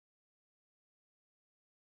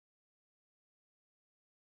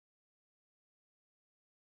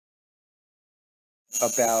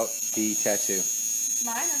about the tattoo?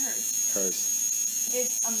 Mine or hers? Hers.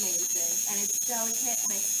 It's amazing, and it's delicate,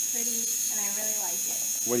 and it's pretty, and I really like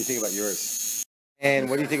it. What do you think about yours? And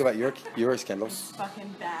what do you think about yours, Kendall? It's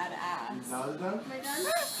fucking badass. Am I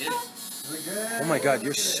done? Oh my god,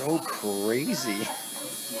 you're so crazy.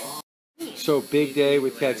 So big day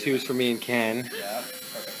with tattoos for me and Ken.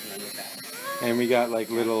 And we got like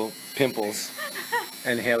little pimples.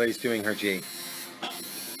 And Haley's doing her G.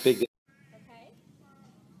 Big day. Okay.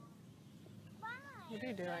 What are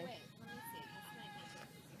you doing?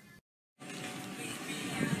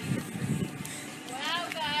 Wow,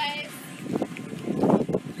 guys.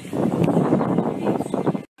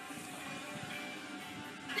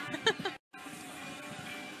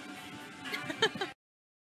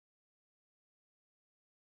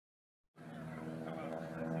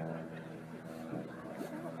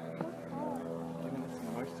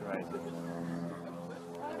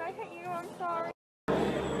 Did I hit you? I'm sorry.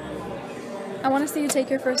 I want to see you take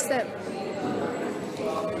your first sip.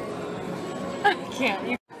 I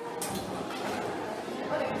can't.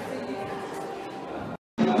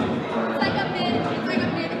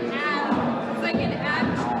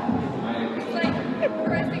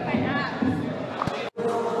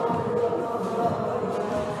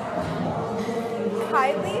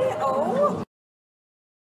 Kylie, oh.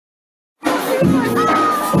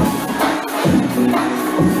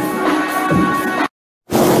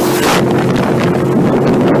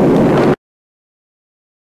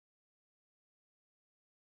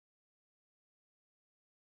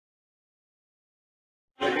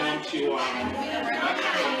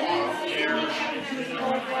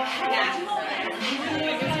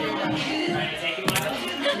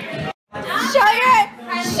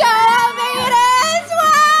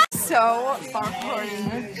 So far forward.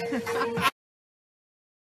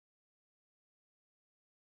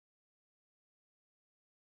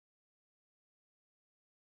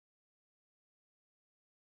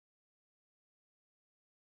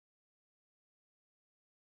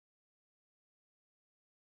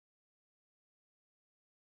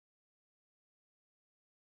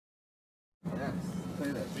 Yes,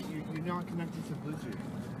 play that. But you're not connected to Bluetooth.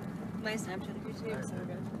 My Snapchat YouTube, so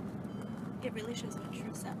good. It really shows my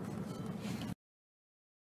true self.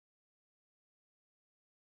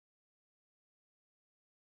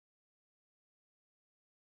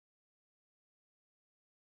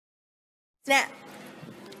 Snap.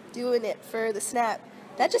 Doing it for the snap.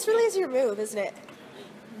 That just really is your move, isn't it?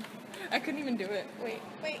 I couldn't even do it. Wait.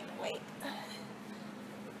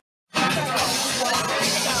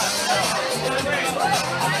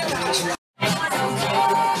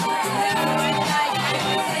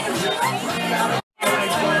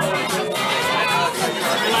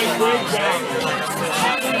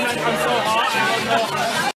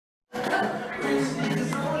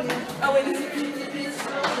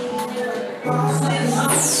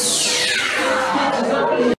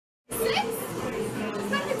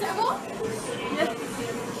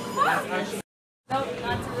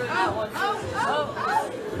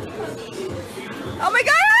 Oh my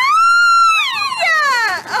god!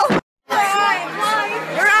 Yeah! Oh!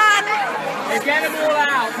 You're on! You're getting them all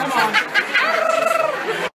out, come on.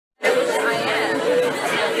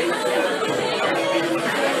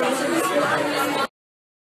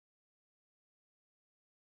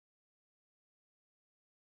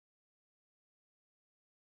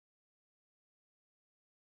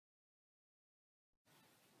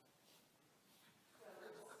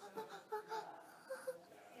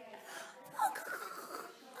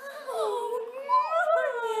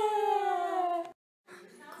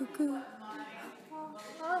 Cuckoo.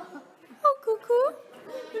 Oh, cuckoo.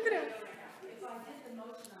 Look at him.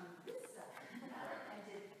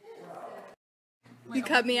 You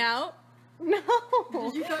cut me out? No.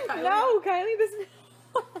 Did you cut Kylie? No, Kylie, this is...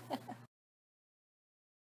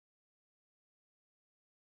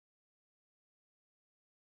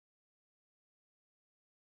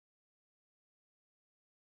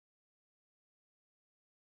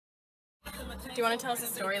 Do you want to tell us a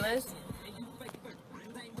story, Liz?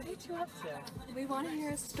 What are you two up to? We want to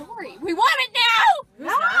hear a story. We want it now!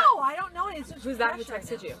 No! I don't know. It's just Who's that who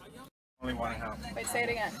texted you? Only one house. Wait, say it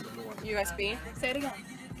again. USB? Say it again.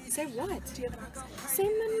 Say what? Do you have an aux cord? Say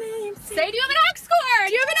my name. Say, do you have an aux cord?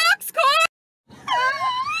 Do you have an aux cord?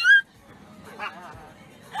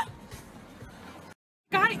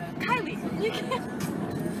 Kylie, you can't.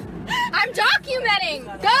 I'm documenting.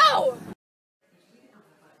 Go!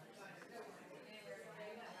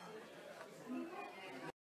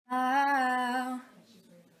 Wow.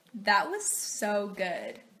 That was so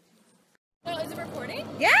good. Oh, is it recording?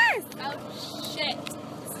 Yes! Oh, shit.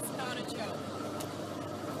 This is not a joke.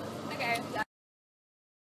 Okay.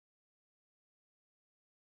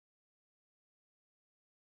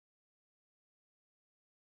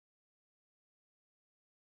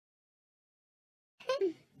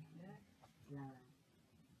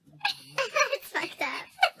 It's fucked up.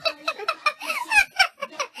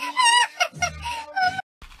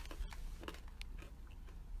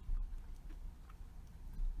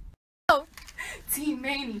 Team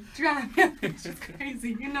Manny, drive your bitches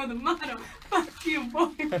crazy. You know the motto. Fuck you, boy.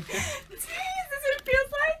 Jeez, this is what it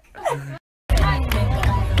feels like.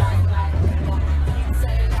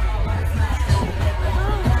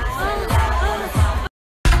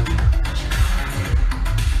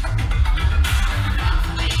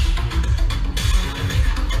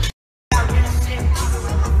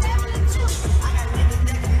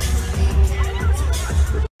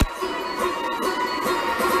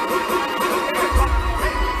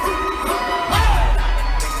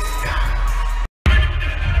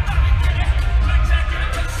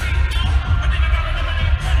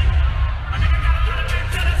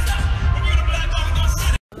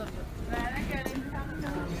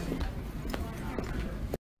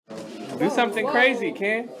 Do something crazy,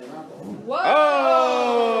 Ken. Whoa!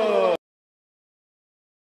 Oh!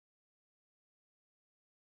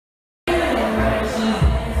 Ew!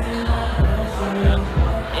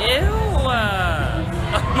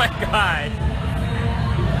 Oh my god!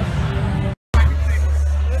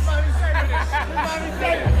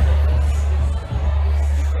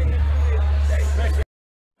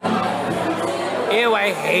 Ew,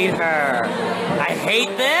 I hate her. I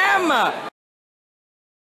hate them!